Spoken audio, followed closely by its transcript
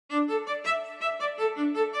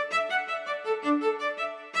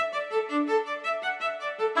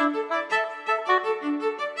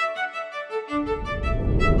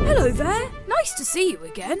Hello there. Nice to see you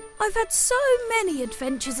again. I've had so many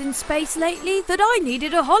adventures in space lately that I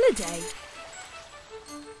needed a holiday.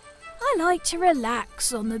 I like to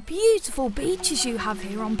relax on the beautiful beaches you have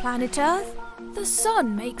here on planet Earth. The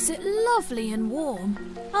sun makes it lovely and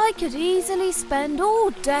warm. I could easily spend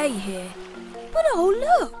all day here. But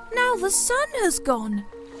oh look, now the sun has gone.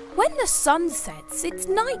 When the sun sets, it's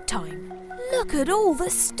night time. Look at all the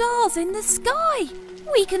stars in the sky.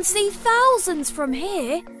 We can see thousands from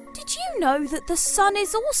here. Did you know that the sun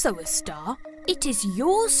is also a star? It is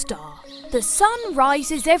your star. The sun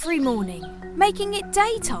rises every morning, making it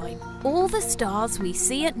daytime. All the stars we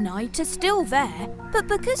see at night are still there, but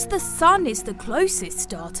because the sun is the closest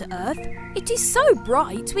star to Earth, it is so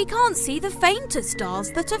bright we can't see the fainter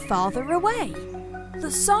stars that are farther away.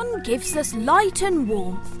 The sun gives us light and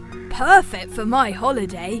warmth, perfect for my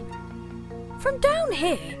holiday. From down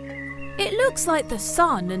here, it looks like the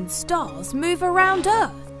sun and stars move around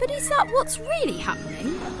Earth, but is that what's really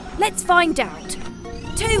happening? Let's find out.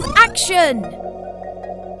 To action!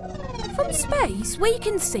 From space, we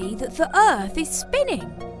can see that the Earth is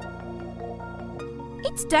spinning.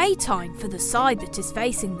 It's daytime for the side that is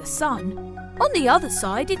facing the sun. On the other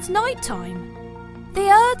side, it's nighttime. The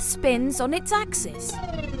Earth spins on its axis,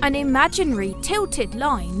 an imaginary tilted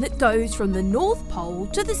line that goes from the North Pole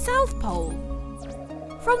to the South Pole.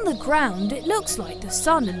 From the ground, it looks like the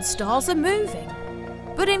sun and stars are moving,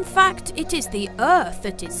 but in fact, it is the Earth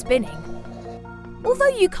that is spinning. Although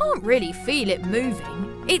you can't really feel it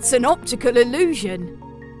moving, it's an optical illusion.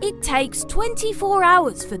 It takes 24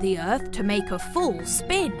 hours for the Earth to make a full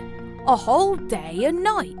spin, a whole day and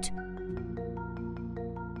night.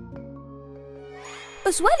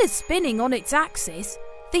 As well as spinning on its axis,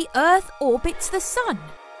 the Earth orbits the sun.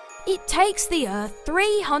 It takes the Earth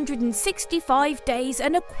 365 days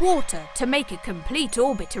and a quarter to make a complete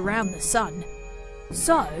orbit around the sun.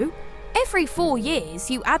 So, every 4 years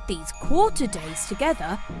you add these quarter days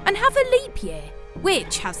together and have a leap year,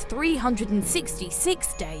 which has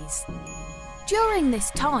 366 days. During this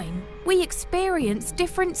time, we experience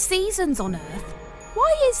different seasons on Earth.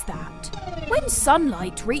 Why is that? When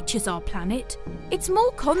sunlight reaches our planet, it's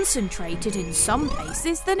more concentrated in some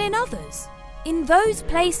places than in others. In those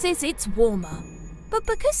places it's warmer, but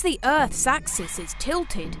because the Earth's axis is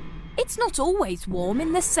tilted, it's not always warm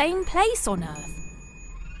in the same place on Earth.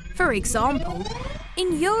 For example,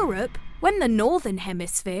 in Europe, when the northern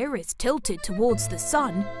hemisphere is tilted towards the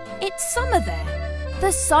sun, it's summer there.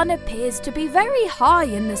 The sun appears to be very high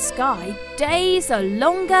in the sky, days are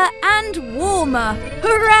longer and warmer.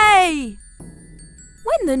 Hooray!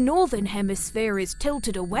 When the northern hemisphere is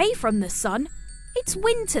tilted away from the sun, it's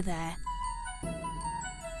winter there.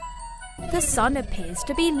 The sun appears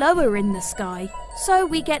to be lower in the sky, so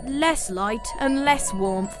we get less light and less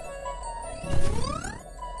warmth.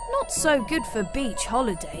 Not so good for beach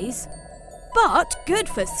holidays, but good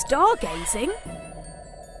for stargazing.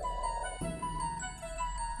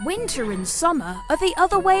 Winter and summer are the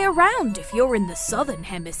other way around if you're in the southern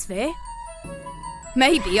hemisphere.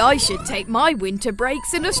 Maybe I should take my winter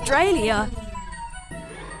breaks in Australia.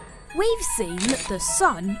 We've seen that the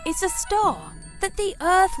sun is a star, that the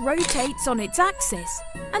Earth rotates on its axis,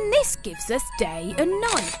 and this gives us day and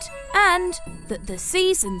night, and that the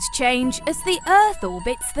seasons change as the Earth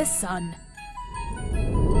orbits the sun.